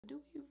Do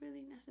we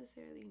really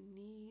necessarily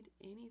need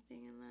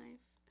anything in life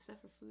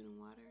except for food and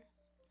water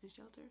and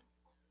shelter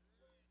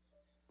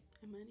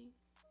and money?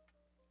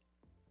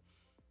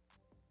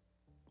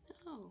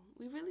 No,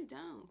 we really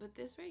don't. But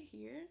this right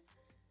here.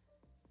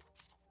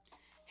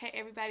 Hey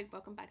everybody,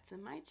 welcome back to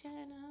my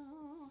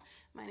channel.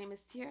 My name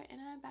is Tiarra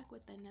and I'm back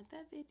with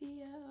another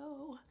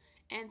video.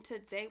 And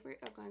today we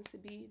are going to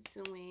be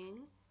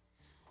doing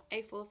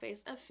a full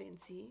face of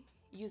Fenty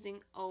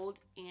using old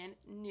and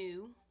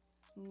new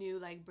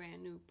like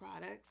brand new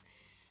products.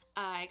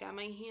 I got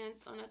my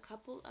hands on a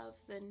couple of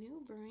the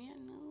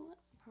brand new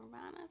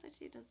products that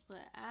she just put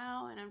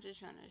out, and I'm just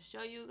trying to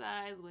show you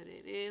guys what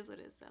it is, what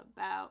it's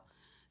about.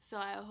 So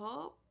I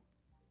hope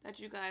that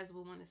you guys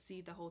will want to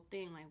see the whole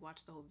thing, like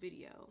watch the whole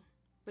video.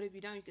 But if you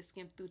don't, you can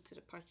skim through to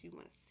the parts you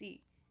want to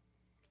see.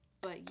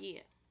 But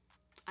yeah,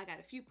 I got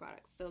a few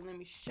products, so let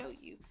me show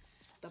you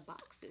the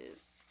boxes,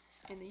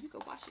 and then you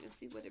can watch it and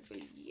see what it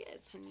really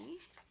is, honey.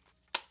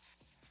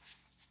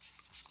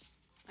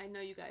 I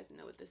know you guys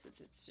know what this is.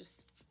 It's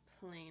just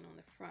plain on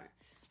the front.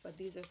 But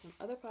these are some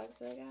other products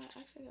that I got.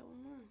 Actually, I got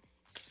one more.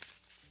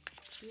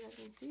 You guys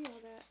can see all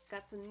that.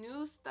 Got some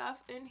new stuff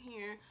in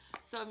here.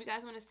 So if you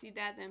guys want to see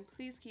that, then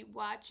please keep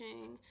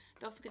watching.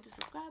 Don't forget to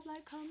subscribe,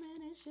 like,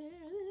 comment, and share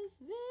this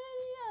video.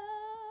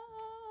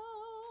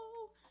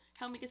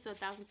 Help me get to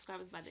 1,000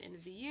 subscribers by the end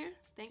of the year.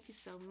 Thank you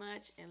so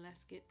much. And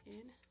let's get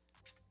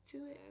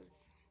into it.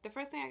 The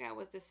first thing I got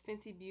was this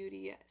Fenty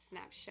Beauty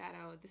Snap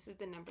Shadow. This is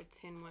the number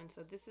 10 one.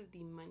 So this is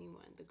the money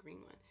one, the green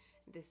one.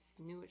 This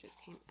newer just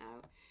came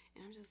out.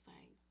 And I'm just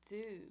like,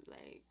 dude,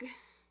 like,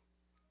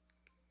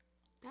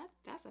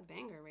 that's a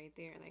banger right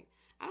there. Like,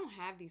 I don't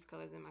have these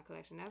colors in my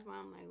collection. That's why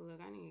I'm like, look,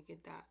 I need to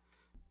get that.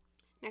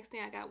 Next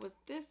thing I got was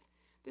this.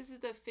 This is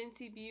the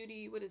Fenty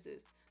Beauty, what is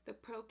this? The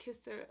Pro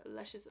Kisser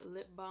Luscious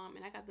Lip Balm.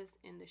 And I got this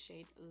in the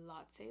shade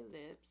Latte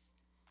Lips.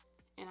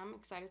 And I'm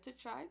excited to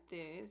try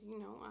this. You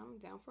know, I'm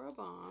down for a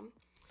balm.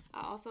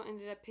 I also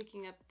ended up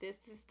picking up this.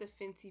 This is the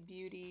Fenty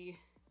Beauty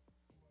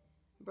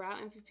Brow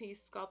MVP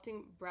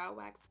Sculpting Brow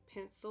Wax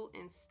Pencil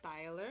and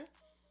Styler.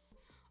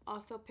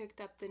 Also picked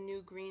up the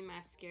new green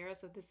mascara.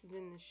 So this is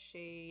in the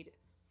shade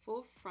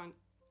Full Front.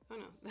 Oh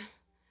no.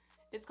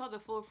 It's called the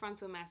Full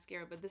Frontal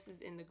Mascara, but this is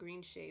in the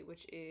green shade,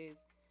 which is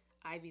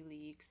Ivy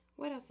League.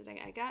 What else did I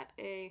get? I got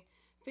a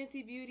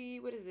Fenty Beauty,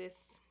 what is this?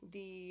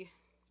 The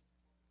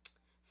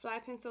Fly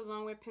Pencil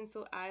Longwear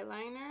Pencil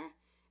Eyeliner.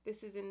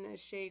 This is in the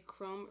shade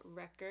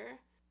Chromewrecker.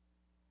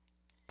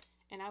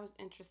 And I was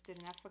interested,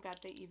 and I forgot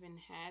they even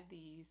had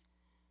these,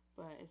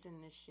 but it's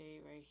in this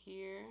shade right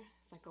here.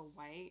 It's like a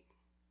white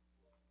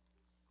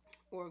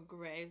or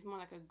gray. It's more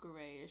like a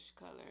grayish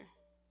color.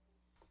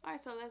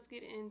 Alright, so let's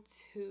get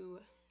into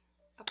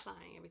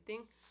applying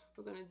everything.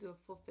 We're going to do a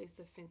full face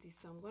of Fenty.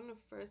 So I'm going to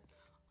first,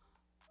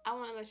 I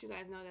want to let you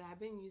guys know that I've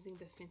been using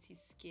the Fenty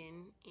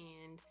Skin,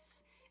 and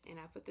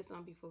I put this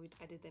on before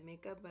I did the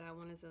makeup, but I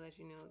wanted to let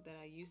you know that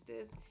I used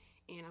this,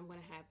 and I'm going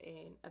to have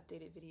an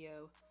updated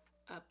video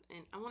up,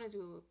 and I want to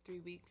do a 3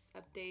 weeks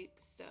update.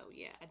 So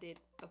yeah, I did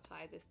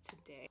apply this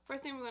today.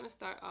 First thing we're going to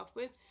start off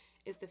with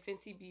is the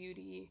Fenty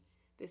Beauty.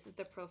 This is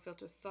the Pro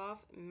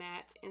Fil'terSoft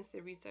Matte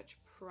Instant Retouch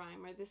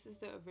Primer. This is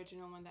the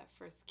original one that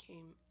first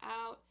came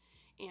out,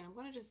 and I'm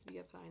going to just be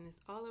applying this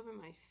all over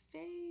my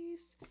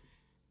face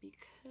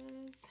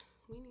because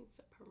we need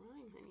some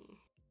prime, honey.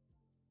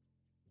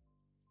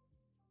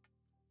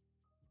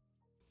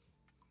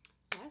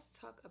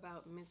 Let's talk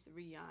about Miss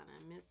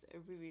Rihanna, Miss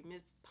Riri,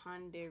 Miss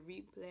Ponde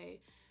Replay,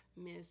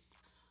 Miss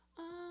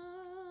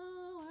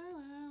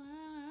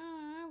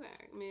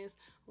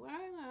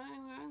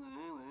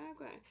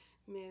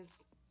Miss,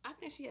 I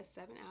think she has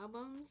 7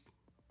 albums.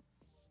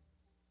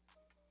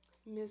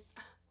 Miss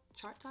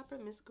Chart Topper,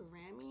 Miss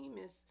Grammy,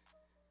 Miss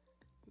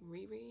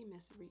Riri,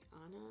 Miss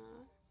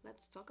Rihanna.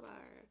 Let's talk about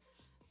her.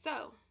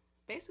 So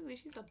basically,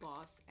 she's a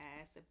boss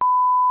ass,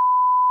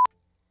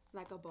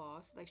 like a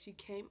boss. Like, she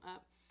came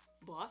up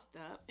bossed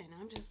up, and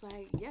I'm just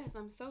like, yes,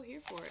 I'm so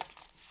here for it.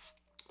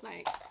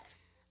 Like,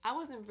 I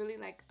wasn't really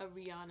like a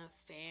Rihanna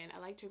fan. I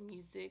liked her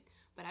music,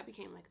 but I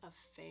became like a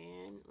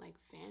fan, like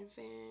fan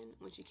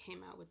when she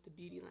came out with the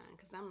beauty line,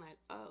 because I'm like,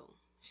 oh,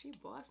 she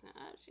bossing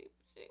up, she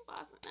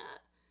bossing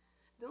up,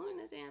 doing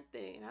the damn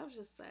thing. And I was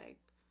just like,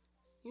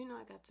 you know,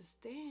 I got to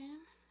stand.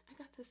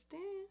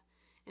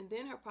 And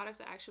then her products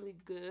are actually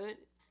good,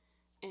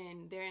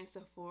 and they're in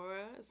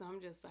Sephora, so I'm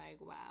just like,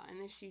 wow.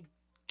 And then she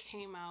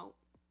came out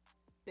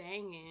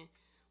banging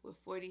with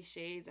 40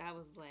 Shades. I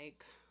was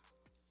like,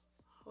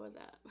 hold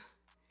up,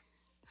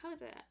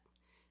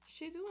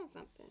 she doing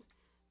something.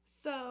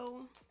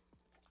 So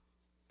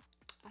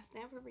I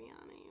stand for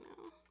Rihanna, you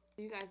know.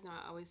 You guys know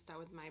I always start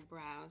with my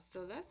brows,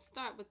 so let's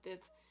start with this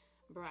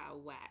brow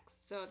wax.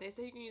 So they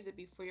say you can use it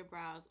before your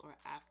brows or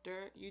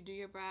after you do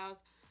your brows.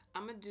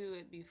 I'm gonna do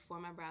it before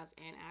my brows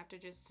and after,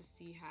 just to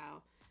see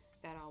how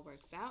that all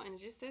works out. And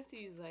it just says to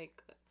use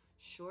like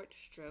short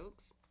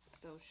strokes,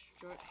 so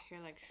short hair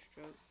like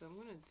strokes. So I'm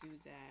gonna do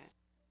that.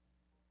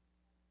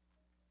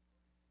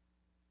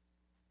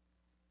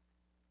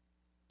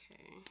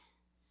 Okay,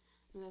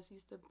 And let's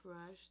use the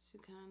brush to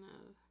kind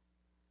of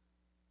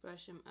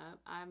brush them up.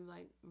 I'm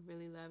like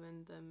really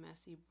loving the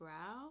messy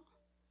brow.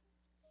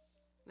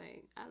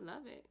 Like, I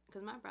love it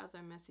because my brows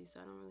are messy,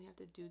 so I don't really have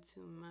to do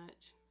too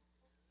much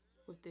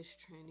with this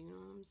trend. You know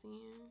what I'm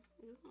saying?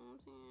 You know what I'm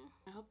saying?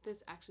 I hope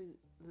this actually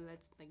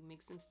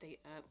makes them stay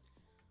up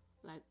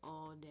like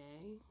all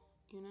day,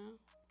 you know?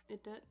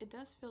 It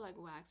does feel like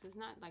wax. It's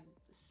not like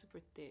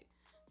super thick.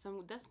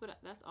 So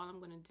that's all I'm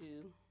gonna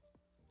do.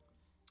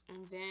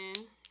 And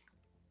then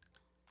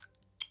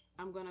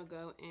I'm gonna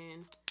go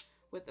in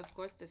with, of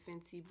course, the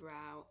Fenty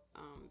brow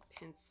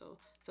pencil.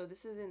 So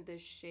this is in the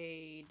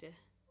shade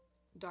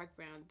dark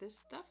brown. This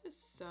stuff is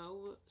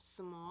so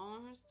small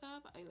on her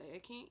stuff. I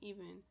can't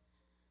even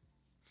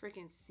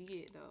freaking see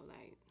it though.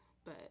 Like,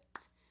 but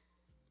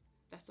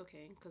that's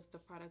okay because the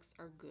products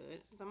are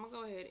good. So I'm gonna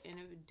go ahead and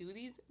do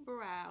these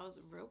brows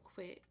real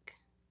quick.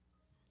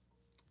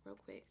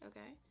 Okay?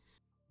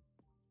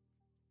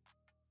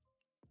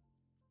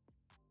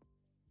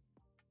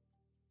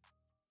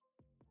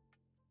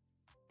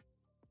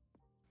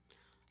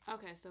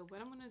 Okay, so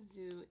what I'm gonna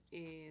do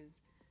is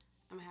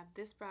I'm gonna have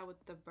this brow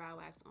with the brow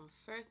wax on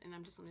first, and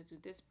I'm just gonna do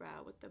this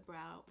brow with the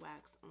brow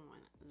wax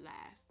on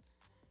last,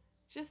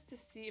 just to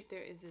see if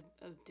there is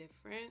a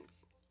difference.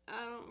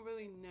 I don't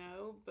really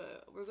know,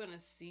 but we're gonna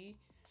see.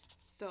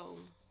 So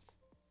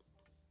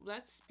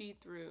let's speed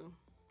through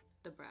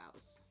the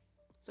brows.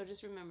 So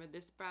just remember,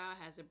 this brow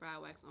has the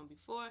brow wax on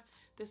before.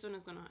 This one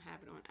is gonna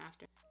have it on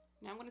after.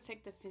 Now I'm gonna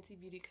take the Fenty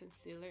Beauty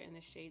Concealer in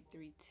the shade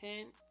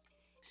 310,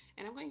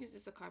 and I'm gonna use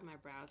this to carve my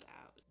brows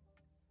out.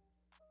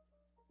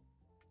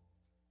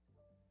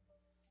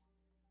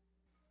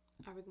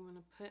 We're going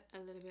to put a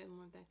little bit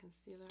more of that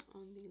concealer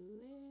on the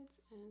lids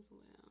as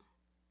well.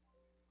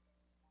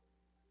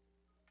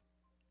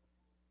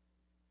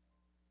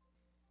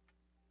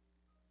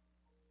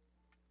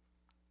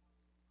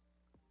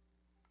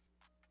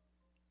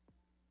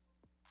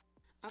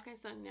 Okay,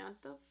 so now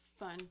the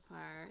fun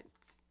part.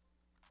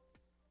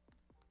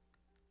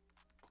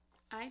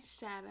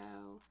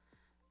 Eyeshadow.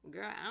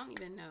 Girl, I don't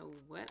even know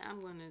what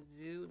I'm going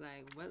to do,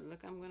 like what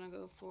look I'm going to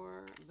go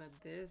for, but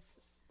this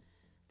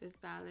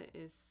palette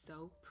is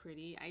so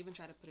pretty. I even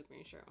tried to put a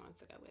green shirt on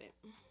to go with it.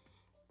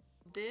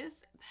 This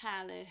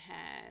palette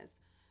has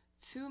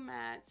 2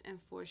 mattes and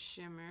 4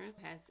 shimmers.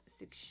 It has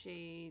 6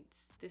 shades.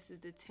 This is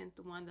the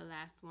 10th one, the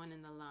last one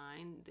in the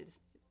line.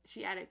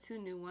 She added 2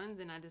 new ones,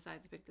 and I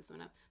decided to pick this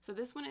one up. So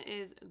this one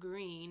is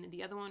green.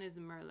 The other one is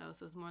Merlot,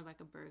 so it's more like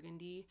a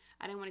burgundy.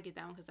 I didn't want to get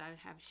that one because I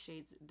have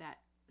shades that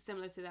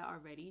similar to that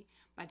already,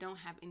 but I don't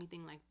have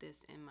anything like this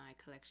in my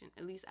collection.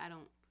 At least I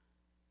don't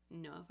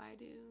know if I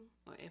do,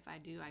 or if I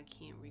do, I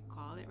can't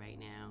recall it right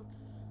now.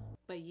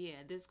 But yeah,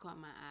 this caught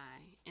my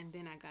eye. And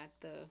then I got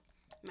the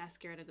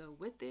mascara to go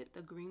with it,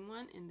 the green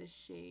one in the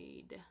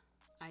shade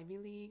Ivy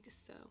League.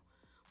 So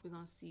we're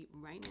gonna see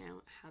right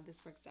now how this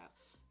works out.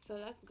 So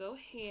let's go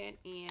ahead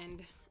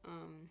and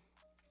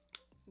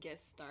get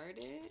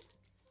started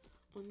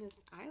on this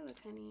eye look,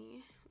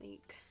 honey.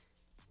 Like,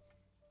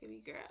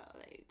 baby girl,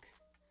 like,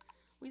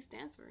 we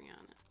stands for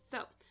Rihanna.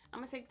 So I'm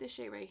gonna take this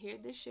shade right here.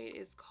 This shade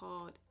is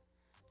called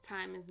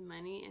Time is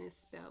Money, and it's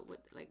spelled with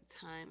like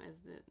time as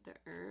the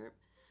herb.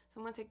 So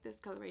I'm gonna take this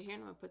color right here,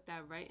 and I'm gonna put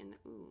that right in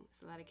the, ooh,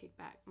 it's a lot of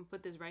kickback. I'm gonna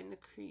put this right in the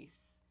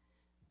crease.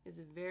 It's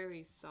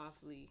very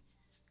softly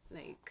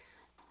like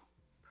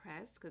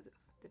pressed because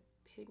the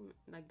pigment,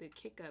 like the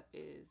kick up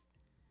is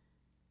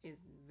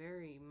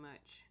very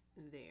much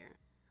there.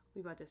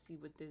 We about to see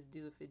what this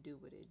do, if it do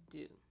what it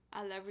do.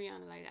 I love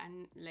Rihanna.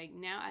 Like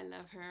now I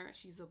love her.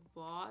 She's a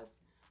boss.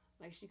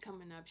 Like, she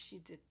coming up, she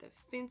did the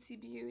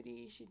Fenty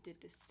Beauty, she did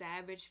the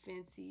Savage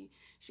Fenty.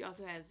 She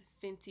also has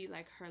Fenty,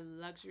 like her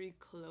luxury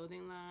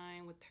clothing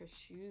line with her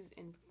shoes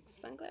and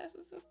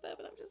sunglasses and stuff.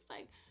 And I'm just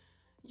like,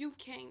 you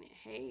can't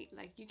hate.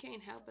 Like, you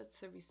can't help but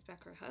to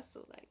respect her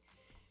hustle. Like,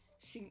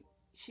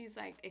 she's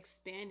like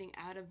expanding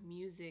out of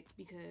music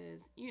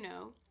because, you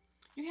know,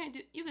 you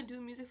can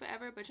do music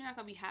forever, but you're not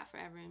gonna be hot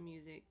forever in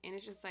music. And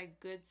it's just like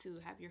good to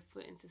have your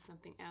foot into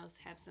something else,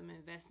 have some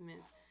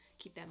investments,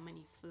 keep that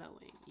money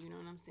flowing, you know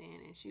what I'm saying?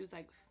 And she was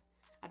like,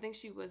 I think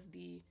she was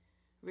the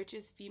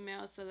richest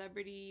female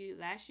celebrity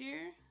last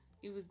year.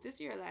 It was this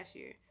year or last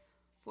year.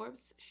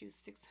 Forbes, she's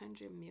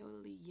 600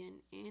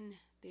 million in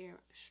there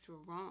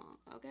strong,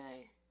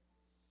 okay?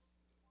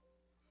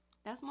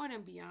 That's more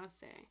than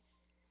Beyonce.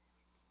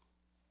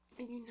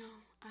 And you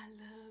know, I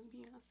love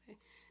Beyonce.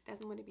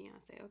 That's more than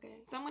Beyonce, okay?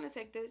 So I'm gonna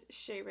take this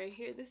shade right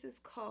here. This is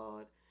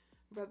called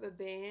Rubber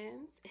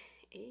Bands.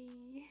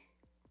 Hey.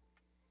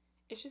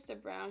 It's just a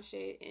brown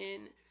shade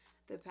in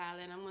the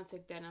palette. I'm going to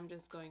take that and I'm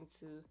just going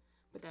to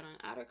put that on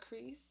outer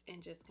crease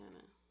and just kind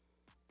of,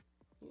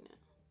 you know,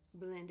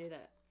 blend it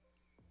up.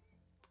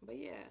 But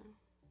yeah,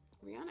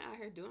 Rihanna out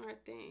here doing her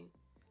thing.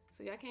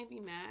 So y'all can't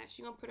be mad.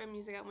 She going to put her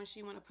music out when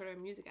she want to put her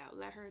music out.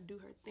 Let her do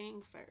her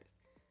thing first.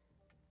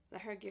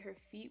 Let her get her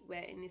feet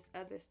wet and this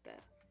other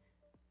stuff.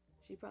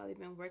 She probably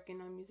been working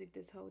on music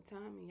this whole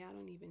time and y'all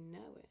don't even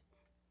know it.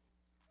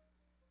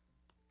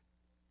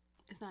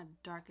 It's not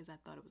dark as I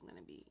thought it was going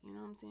to be. You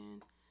know what I'm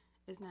saying?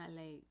 It's not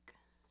like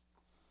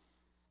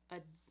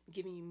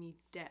giving me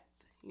depth.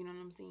 You know what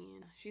I'm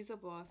saying? She's a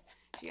boss.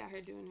 She out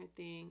here doing her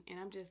thing, and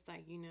I'm just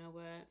like, you know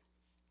what?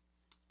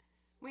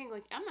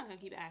 I'm not gonna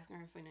keep asking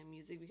her for no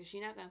music because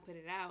she's not gonna put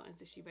it out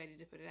until she's ready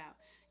to put it out.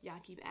 Y'all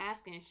keep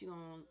asking, she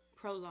gonna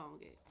prolong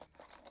it.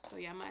 So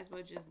y'all might as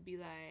well just be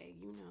like,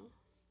 you know,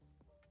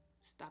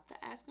 stop the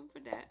asking for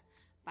that.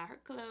 Buy her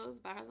clothes,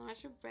 buy her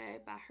lingerie,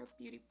 buy her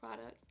beauty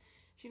products.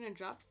 She done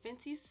dropped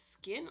Fenty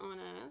skin on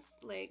us.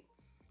 Like,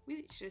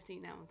 we should have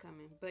seen that one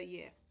coming. But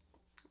yeah,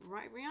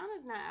 right,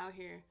 Rihanna's not out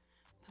here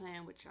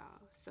playing with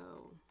y'all.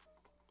 So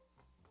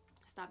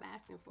stop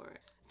asking for it.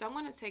 So I'm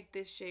gonna take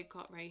this shade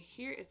called right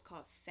here. It's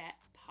called Fat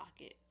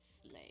Pockets.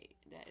 Like,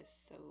 that is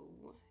so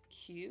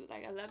cute.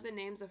 Like, I love the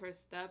names of her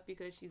stuff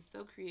because she's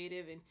so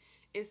creative and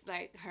it's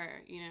like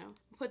her, you know.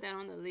 Put that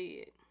on the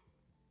lid.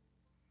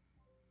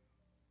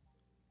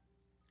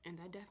 And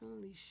that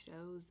definitely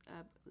shows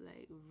up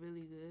like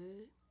really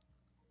good.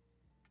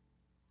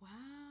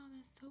 Wow,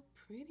 that's so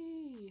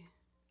pretty.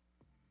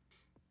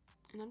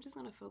 And I'm just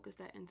gonna focus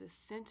that in the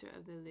center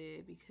of the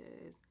lid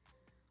because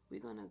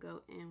we're gonna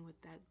go in with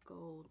that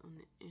gold on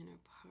the inner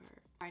part.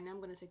 All right, now I'm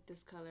gonna take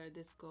this color,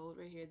 this gold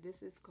right here.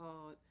 This is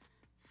called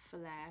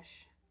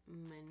Flash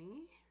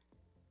Money.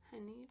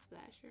 Honey,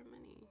 flash your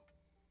money.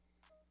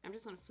 I'm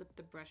just gonna flip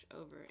the brush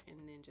over and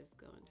then just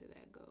go into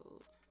that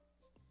gold.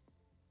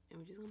 And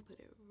we're just gonna put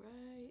it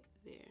right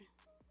there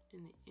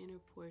in the inner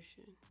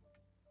portion.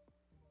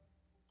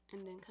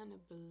 And then kind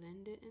of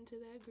blend it into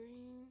that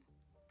green.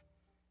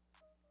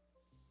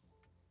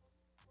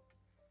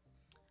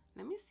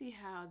 Let me see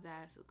how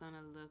that's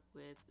gonna look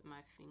with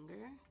my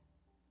finger.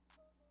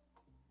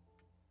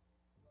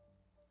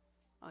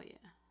 Oh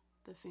yeah,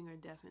 the finger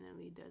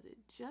definitely does it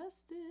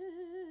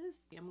justice.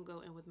 I'm gonna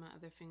go in with my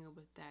other finger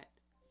with that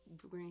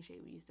green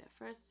shade we used at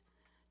first,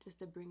 just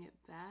to bring it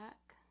back,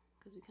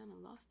 because we kind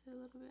of lost it a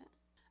little bit.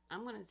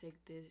 I'm gonna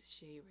take this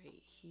shade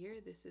right here.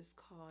 This is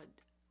called,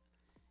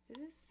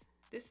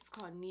 this is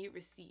called Need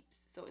Receipts.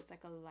 So it's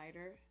like a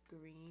lighter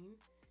green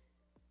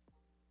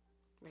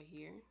right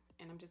here.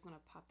 And I'm just gonna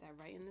pop that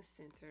right in the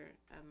center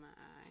of my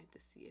eye to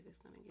see if it's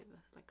gonna give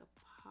us like a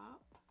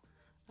pop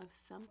of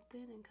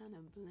something and kind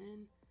of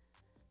blend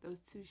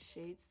those two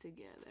shades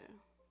together.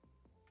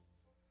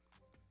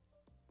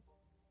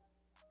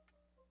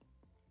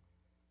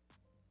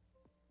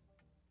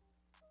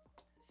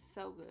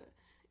 So good.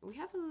 We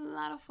have a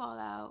lot of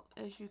fallout,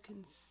 as you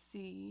can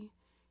see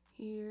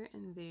here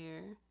and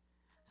there.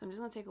 So I'm just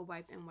gonna take a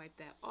wipe and wipe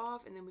that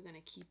off, and then we're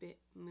gonna keep it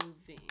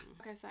moving.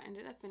 Okay, so I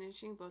ended up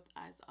finishing both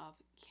eyes off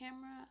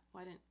camera.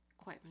 Well, I didn't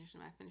quite finish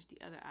them. I finished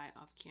the other eye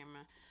off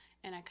camera,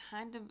 and I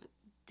kind of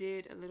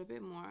did a little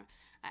bit more.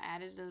 I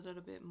added a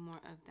little bit more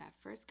of that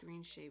first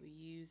green shade we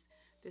used.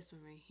 This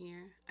one right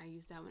here, I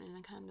used that one, and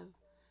I kind of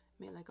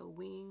made like a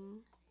wing,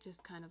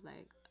 just kind of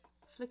like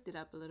flicked it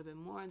up a little bit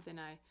more. And then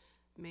I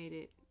made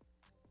it,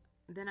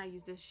 then I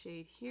used this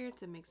shade here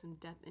to make some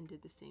depth and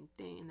did the same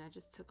thing. And I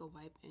just took a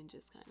wipe and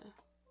just kind of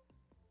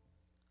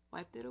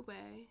wiped it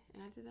away,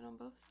 and I did that on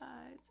both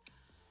sides.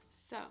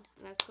 So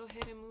let's go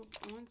ahead and move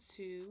on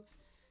to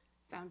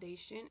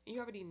foundation.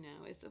 You already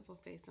know it's a full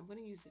face, so I'm going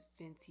to use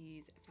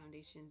Fenty's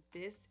foundation.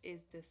 This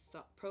is the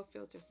Pro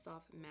Filter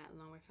Soft Matte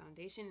Longwear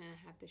Foundation, and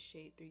I have the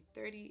shade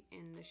 330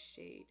 and the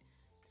shade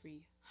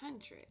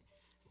 300.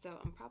 So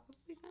I'm probably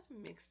going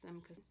to mix them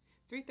because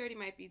 330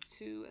 might be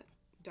too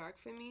dark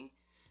for me.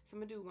 So I'm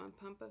going to do one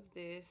pump of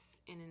this,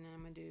 and then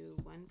I'm going to do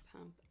one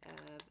pump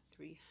of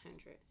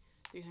 300.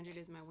 300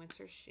 is my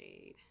winter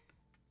shade.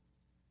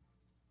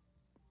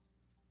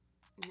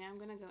 Now I'm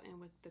going to go in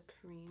with the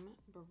cream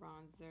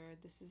bronzer.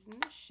 This is in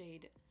the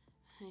shade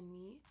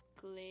Honey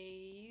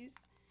Glaze.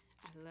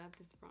 I love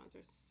this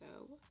bronzer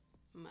so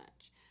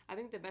much. I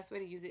think the best way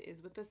to use it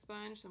is with a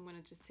sponge. So I'm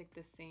going to just take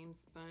the same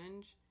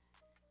sponge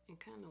and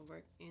kind of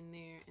work in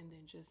there, and then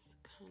just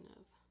kind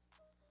of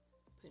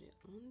put it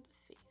on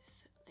the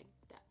face like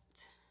that.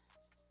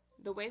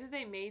 The way that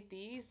they made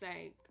these,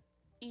 like,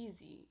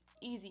 easy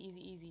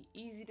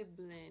to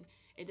blend.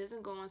 It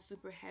doesn't go on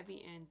super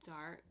heavy and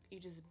dark. You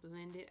just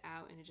blend it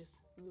out and it just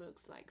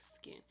looks like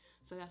skin.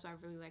 So that's why I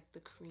really like the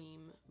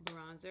cream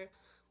bronzer.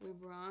 We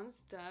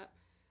bronzed up.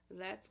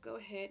 Let's go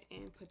ahead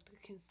and put the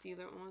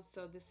concealer on.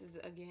 So this is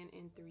again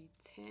in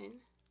 310.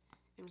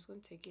 I'm just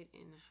going to take it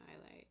in the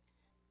highlight.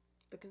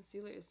 The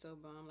concealer is so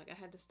bomb. Like, I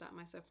had to stop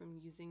myself from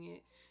using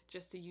it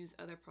just to use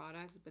other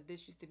products, but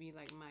this used to be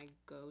like my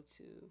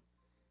go-to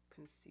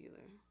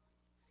concealer.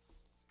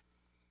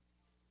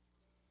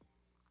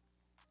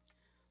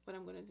 What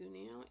I'm going to do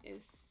now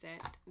is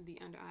set the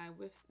under eye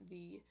with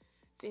the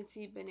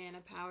Fenty Banana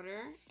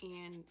Powder.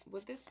 And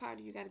with this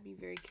powder, you got to be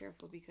very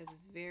careful because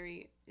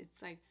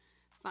it's like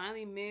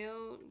finely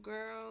milled,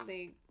 girl.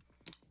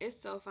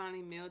 It's so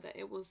finely milled that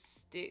it will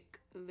stick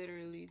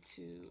literally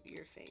to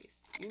your face.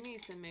 You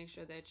need to make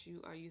sure that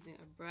you are using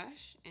a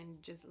brush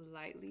and just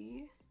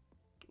lightly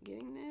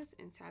getting this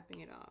and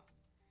tapping it off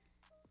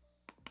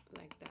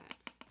like that.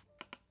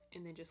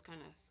 And then just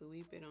kind of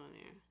sweep it on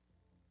there.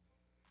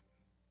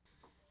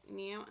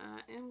 Now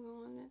I am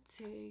going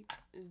to take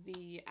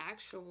the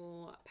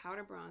actual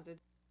powder bronzer.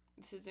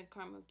 This is in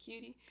Caramel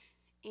Cutie.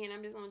 And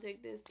I'm just going to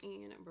take this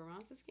and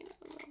bronze the skin up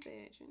a little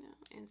bit, you know,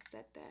 and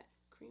set that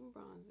cream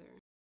bronzer.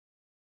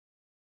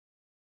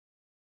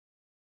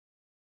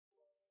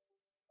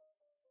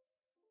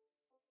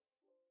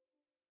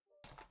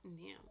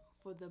 Now,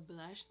 for the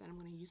blush that I'm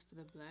going to use for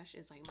the blush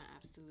is like my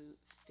absolute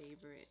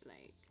favorite.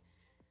 Like,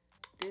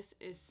 this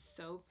is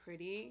so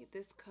pretty.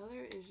 This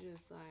color is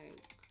just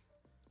like,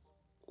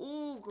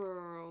 ooh,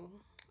 girl.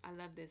 I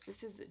love this.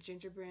 This is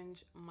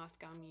Gingerbread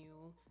Moscow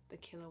Mule, the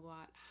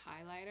KillaWatt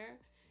highlighter.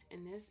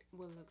 And this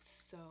will look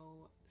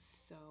so,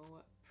 so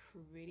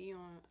pretty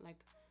on like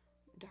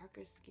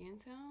darker skin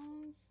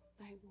tones.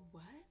 Like,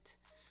 what?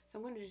 So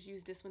I'm going to just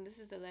use this one. This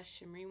is the less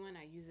shimmery one.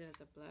 I use it as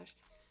a blush.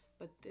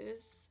 But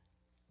this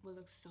will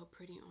look so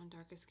pretty on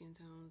darker skin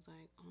tones.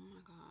 Like, oh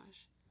my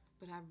gosh.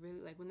 But I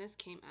really, like, when this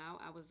came out,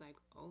 I was like,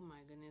 oh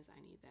my goodness,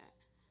 I need that.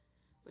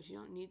 But you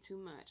don't need too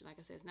much. Like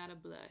I said, it's not a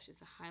blush.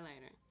 It's a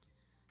highlighter.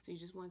 So you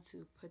just want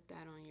to put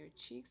that on your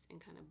cheeks and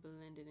kind of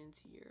blend it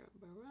into your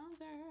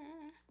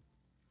bronzer.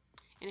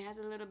 And it has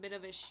a little bit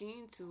of a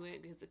sheen to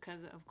it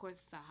because of course,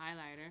 it's a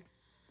highlighter.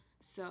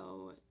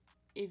 So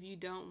if you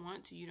don't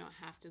want to, you don't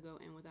have to go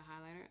in with a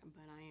highlighter,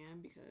 but I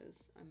am because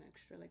I'm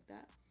extra like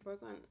that.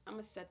 I'm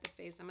gonna set the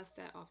face. I'm gonna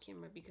set off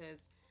camera because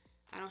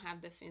I don't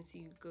have the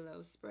Fenty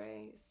glow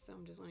spray, so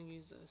I'm just gonna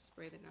use a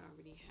spray that I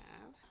already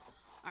have.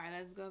 All right,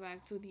 let's go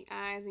back to the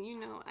eyes. And you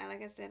know,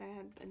 like I said, I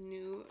had a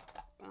new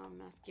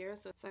mascara,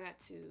 so I got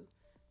two,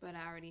 but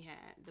I already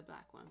had the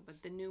black one.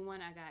 But the new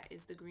one I got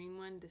is the green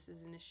one. This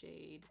is in the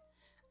shade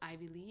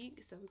Ivy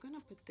League. So we're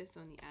gonna put this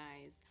on the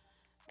eyes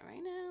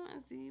right now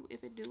and see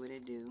if it do what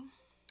it do.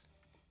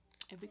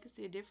 If we can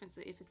see a difference,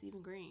 if it's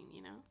even green,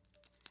 you know.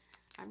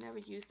 I've never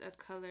used a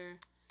color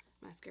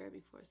mascara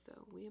before, so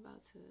we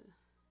about to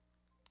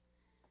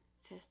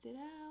test it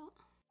out.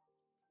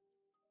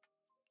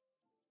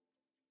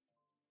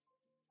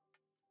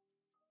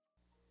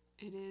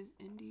 It is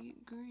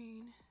indeed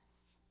green.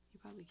 You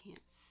probably can't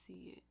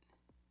see it,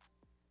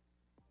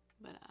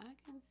 but I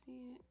can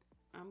see it.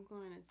 I'm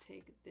going to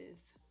take this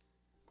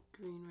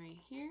green right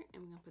here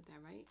and we're going to put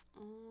that right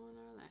on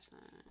our lash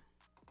line.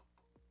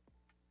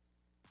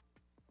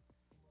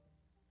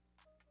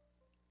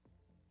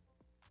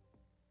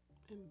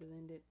 And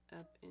blend it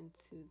up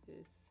into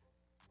this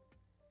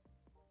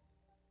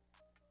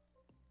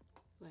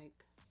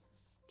like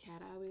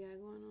cat eye we got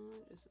going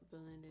on. Just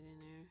blend it in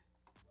there.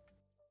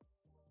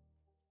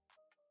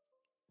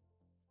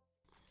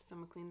 So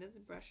I'm gonna clean this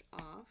brush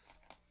off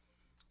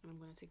and I'm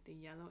gonna take the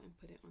yellow and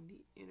put it on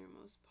the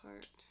innermost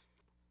part.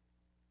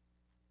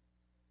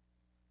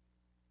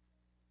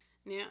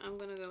 Now I'm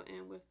gonna go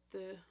in with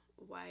the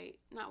white,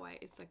 not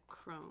white, it's like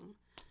chrome.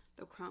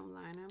 The chrome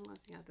liner. I'm gonna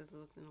see how this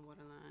looks in the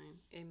waterline.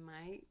 It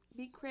might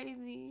be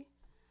crazy,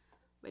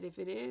 but if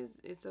it is,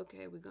 it's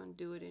okay. We're gonna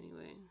do it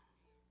anyway.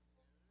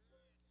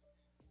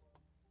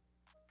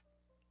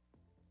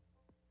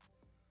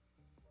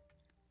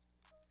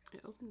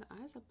 It opened the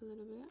eyes up a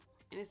little bit.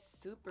 And it's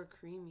super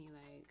creamy,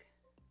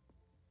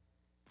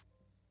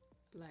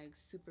 like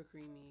super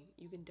creamy.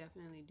 You can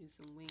definitely do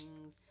some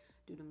wings,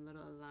 do them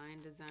little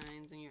line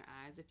designs on your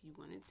eyes if you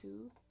wanted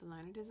to, the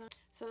liner design.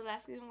 So the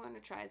last thing I'm going to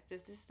try is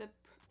this. This is the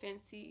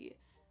Fenty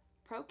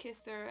Pro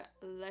Kisser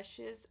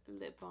Luscious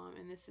Lip Balm,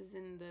 and this is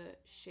in the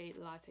shade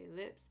Latte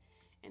Lips,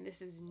 and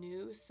this is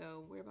new,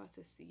 so we're about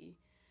to see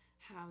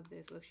how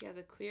this looks. She has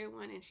a clear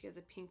one, and she has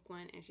a pink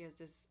one, and she has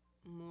this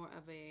more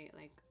of a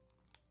like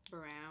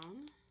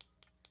brown.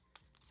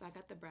 So I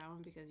got the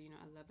brown because, you know,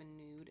 I love a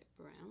nude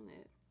brown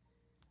lip.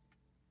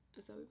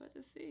 So we're about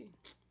to see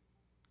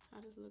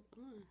how does it look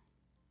on.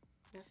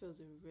 That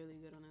feels really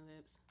good on the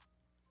lips.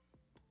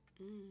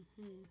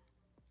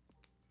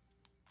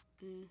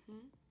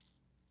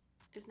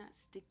 It's not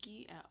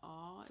sticky at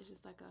all. It's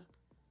just like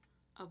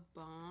a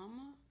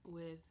balm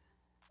with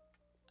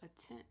a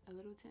tint, a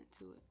little tint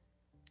to it.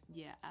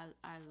 Yeah,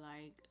 I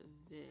like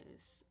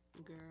this,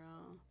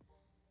 girl.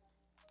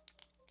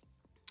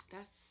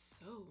 That's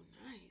so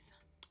nice.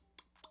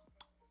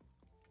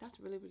 That's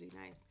really, really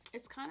nice.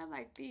 It's kind of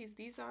like these.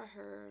 These are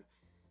her,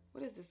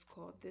 what is this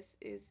called?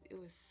 It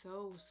was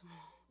so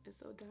small. It's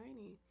so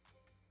tiny.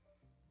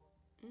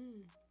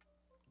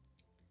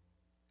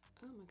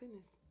 Oh my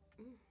goodness.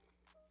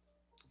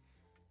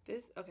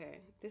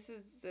 This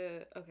is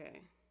the,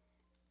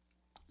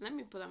 let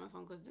me pull out my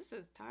phone because this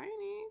is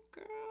tiny,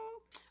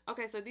 girl.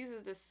 Okay, so these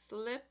are the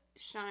Slip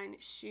Shine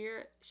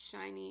Sheer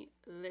Shiny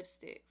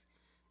Lipsticks.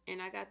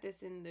 And I got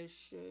this in the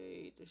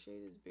shade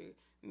is big,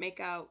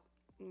 Makeout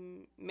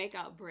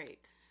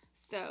Break.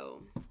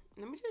 So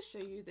let me just show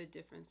you the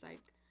difference.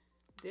 Like,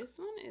 this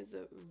one is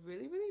a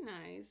really, really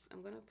nice.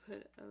 I'm gonna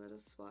put a little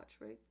swatch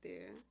right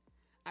there.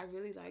 I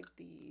really like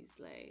these.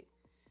 Like,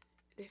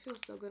 they feel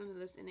so good on the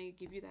lips, and they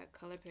give you that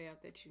color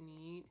payout that you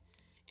need.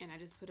 And I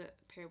just put a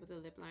pair with a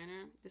lip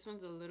liner. This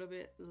one's a little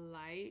bit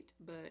light,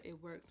 but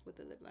it works with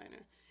the lip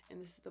liner. And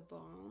this is the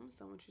balm,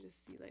 so I want you to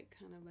see like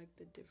kind of like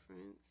the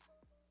difference.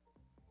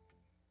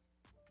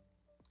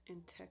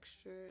 in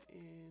texture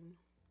and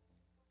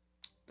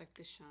like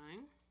the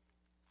shine.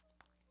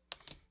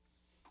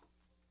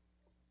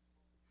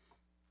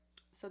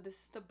 So this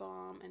is the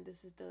Balm and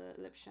this is the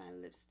Lip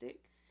Shine lipstick.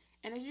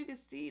 And as you can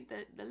see,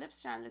 the Lip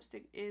Shine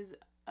lipstick is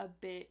a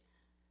bit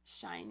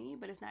shiny,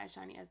 but it's not as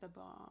shiny as the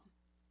Balm.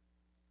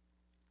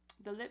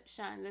 The Lip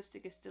Shine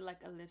lipstick is still like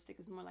a lipstick.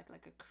 It's more like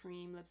a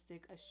cream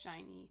lipstick, a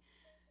shiny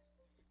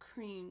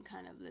cream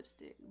kind of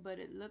lipstick. But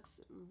it looks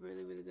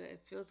really, really good. It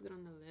feels good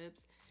on the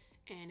lips.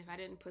 And if I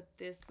didn't put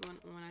this one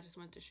on, I just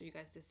wanted to show you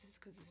guys this is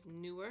because it's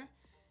newer.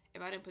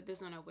 If I didn't put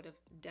this on, I would have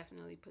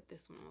definitely put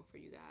this one on for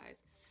you guys.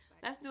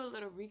 Let's do a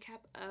little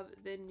recap of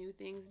the new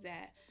things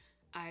that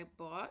I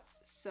bought.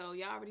 So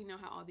y'all already know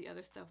how all the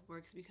other stuff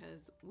works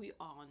because we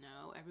all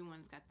know.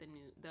 Everyone's got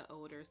the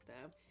older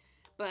stuff.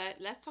 But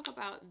let's talk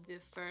about the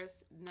first,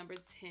 number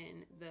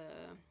 10, the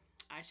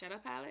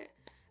eyeshadow palette.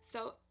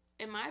 So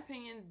in my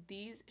opinion,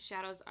 these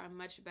shadows are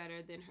much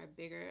better than her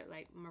bigger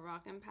like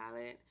Moroccan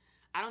palette.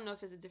 I don't know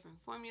if it's a different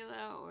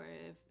formula or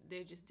if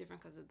they're just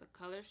different because of the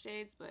color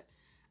shades, but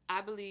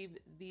I believe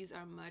these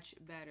are much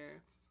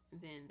better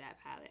than that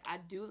palette. I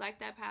do like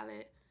that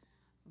palette,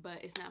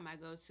 but it's not my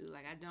go-to.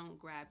 Like, I don't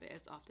grab it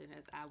as often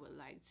as I would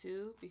like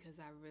to because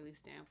I really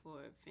stand for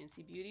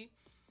Fenty Beauty.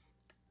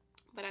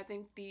 But I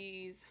think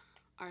these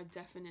are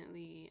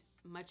definitely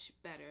much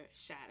better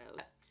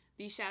shadows.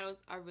 These shadows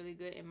are really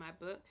good in my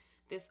book.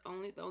 The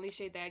only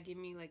shade that gave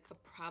me like a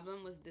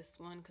problem was this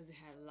one because it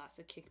had lots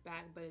of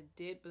kickback, but it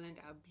did blend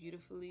out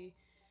beautifully.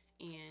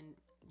 And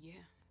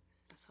yeah,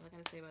 that's all I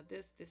gotta say about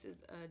this. This is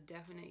a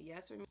definite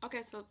yes for me.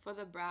 Okay, so for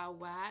the brow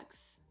wax,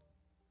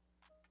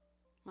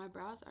 my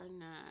brows are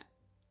not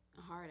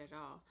hard at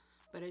all,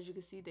 but as you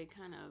can see, they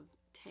kind of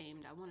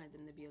tamed. I wanted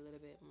them to be a little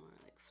bit more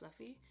like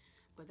fluffy,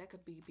 but that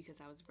could be because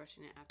I was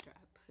brushing it after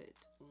I put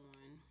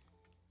on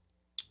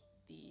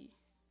the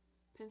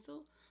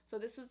pencil. So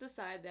this was the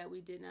side that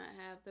we did not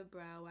have the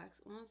brow wax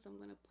on, so I'm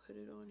gonna put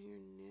it on here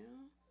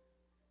now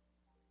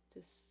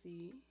to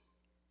see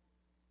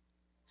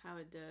how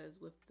it does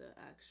with the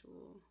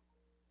actual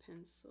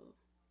pencil.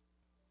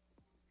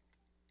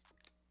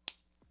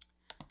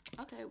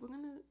 Okay, we're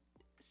gonna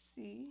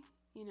see,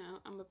 you know,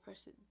 I'm gonna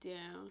press it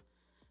down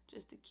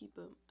just to keep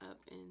them up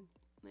and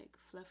like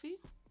fluffy.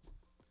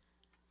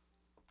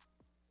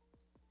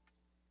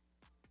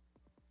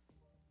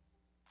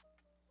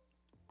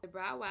 The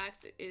brow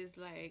wax is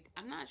like,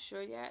 I'm not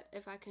sure yet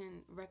if I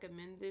can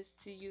recommend this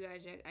to you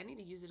guys yet. I need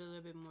to use it a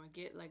little bit more,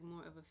 get like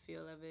more of a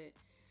feel of it,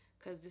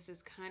 because this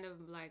is kind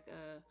of like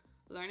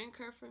a learning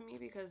curve for me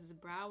because the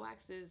brow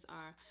waxes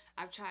are,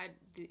 I've tried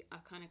the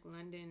Iconic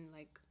London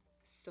like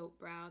soap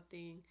brow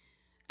thing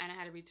and I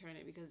had to return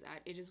it because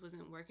it just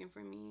wasn't working for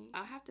me.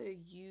 I'll have to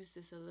use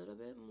this a little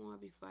bit more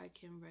before I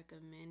can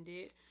recommend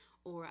it,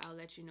 or I'll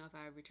let you know if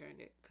I returned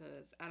it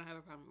because I don't have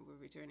a problem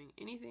with returning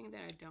anything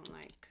that I don't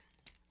like.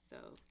 So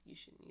you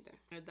shouldn't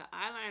either. The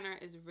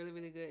eyeliner is really,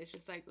 really good. It's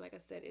just like I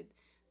said, it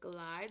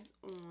glides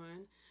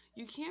on.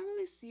 You can't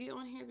really see it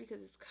on here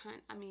because it's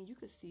I mean, you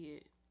can see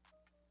it.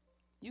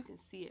 You can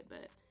see it,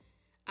 but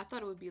I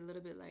thought it would be a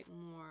little bit like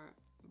more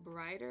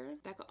brighter.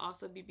 That could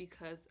also be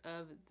because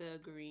of the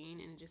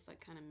green and it just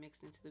like kind of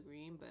mixed into the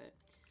green, but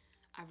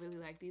I really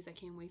like these. I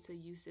can't wait to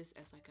use this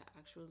as like an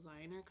actual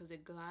liner because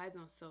it glides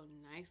on so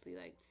nicely.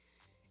 Like,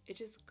 it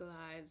just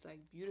glides like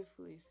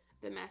beautifully.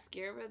 The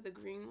mascara, the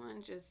green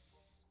one, just,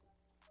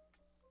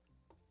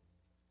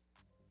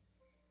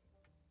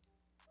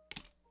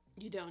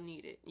 you don't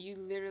need it. You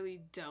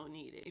literally don't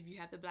need it. If you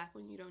have the black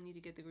one, you don't need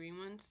to get the green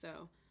one.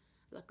 So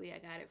luckily I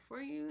got it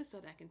for you so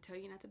that I can tell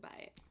you not to buy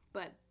it.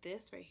 But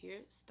this right here,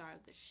 star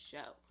of the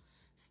show.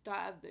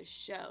 Star of the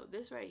show.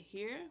 This right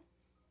here,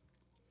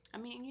 I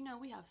mean, you know,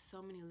 we have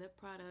so many lip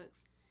products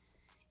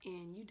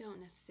and you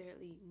don't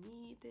necessarily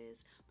need this,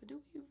 but do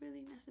we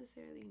really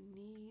necessarily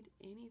need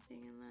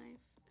anything in life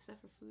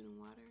except for food and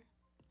water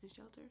and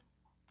shelter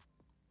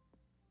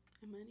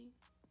and money?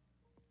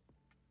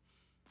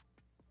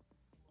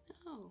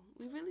 No,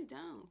 we really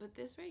don't. But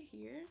this right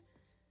here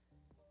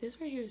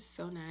is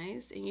so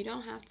nice, and you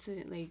don't have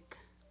to like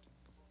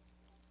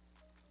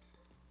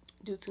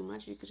do too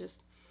much. You could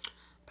just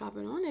pop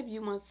it on if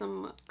you want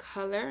some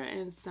color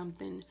and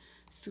something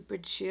super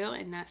chill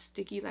and not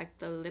sticky like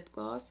the lip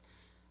gloss.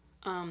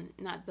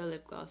 Not the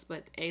lip gloss,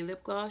 but a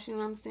lip gloss, you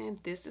know what I'm saying?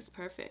 This is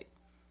perfect.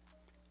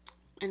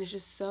 And it's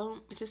just so,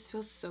 it just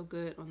feels so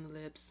good on the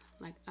lips.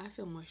 Like, I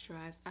feel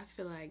moisturized. I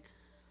feel like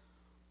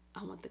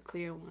I want the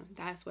clear one.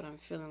 That's what I'm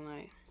feeling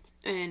like.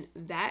 And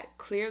that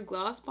clear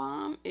gloss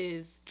balm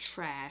is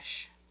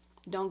trash.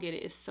 Don't get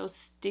it. It's so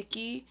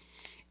sticky.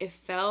 It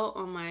fell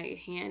on my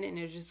hand and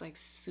it's just like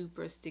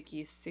super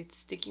sticky. It's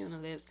sticky on the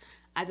lips.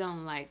 I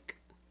don't like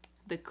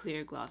the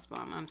clear gloss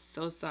balm. I'm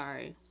so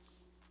sorry.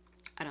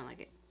 I don't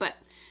like it. But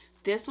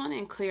this one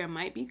in clear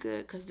might be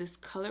good because this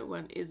colored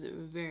one is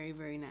very,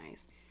 very nice.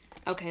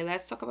 Okay,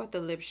 let's talk about the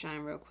lip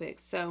shine real quick.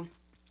 So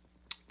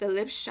the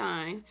lip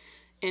shine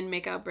in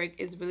Makeout Break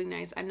is really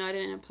nice. I know I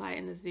didn't apply it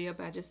in this video,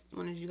 but I just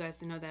wanted you guys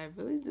to know that I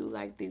really do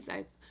like these.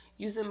 I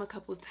used them a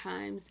couple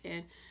times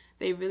and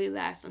They really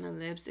last on the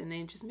lips, and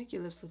they just make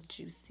your lips look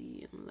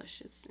juicy and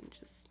luscious and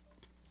just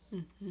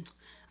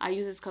I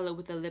use this color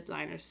with a lip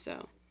liner.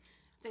 So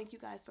thank you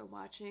guys for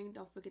watching.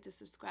 Don't forget to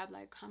subscribe,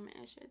 like, comment,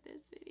 and share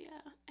this video.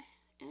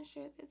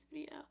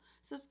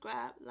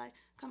 Subscribe, like,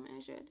 comment,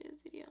 and share this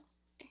video.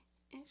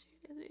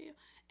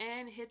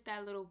 And hit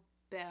that little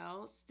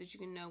bell so that you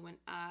can know when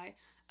I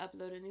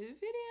upload a new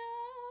video.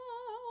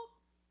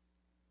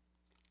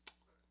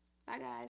 Bye, guys.